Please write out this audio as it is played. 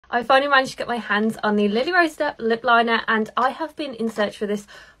I finally managed to get my hands on the Lily Rose Depp lip liner, and I have been in search for this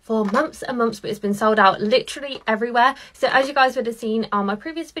for months and months, but it's been sold out literally everywhere. So as you guys would have seen on my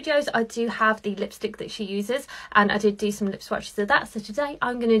previous videos, I do have the lipstick that she uses, and I did do some lip swatches of that. So today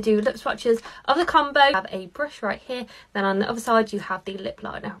I'm going to do lip swatches of the combo. I have a brush right here, then on the other side you have the lip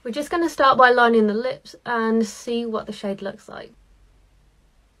liner. We're just going to start by lining the lips and see what the shade looks like.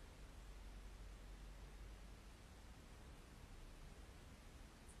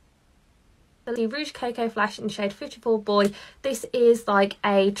 The Rouge Coco Flash in shade 54 Boy. This is like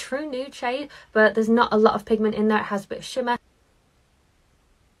a true nude shade, but there's not a lot of pigment in there. It has a bit of shimmer.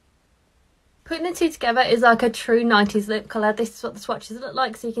 Putting the two together is like a true 90s lip colour. This is what the swatches look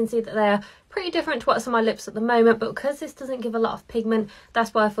like, so you can see that they are pretty different to what's on my lips at the moment, but because this doesn't give a lot of pigment,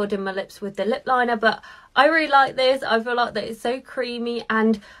 that's why I filled in my lips with the lip liner. But I really like this. I feel like that it's so creamy,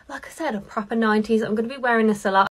 and like I said, a proper 90s. I'm going to be wearing this a lot.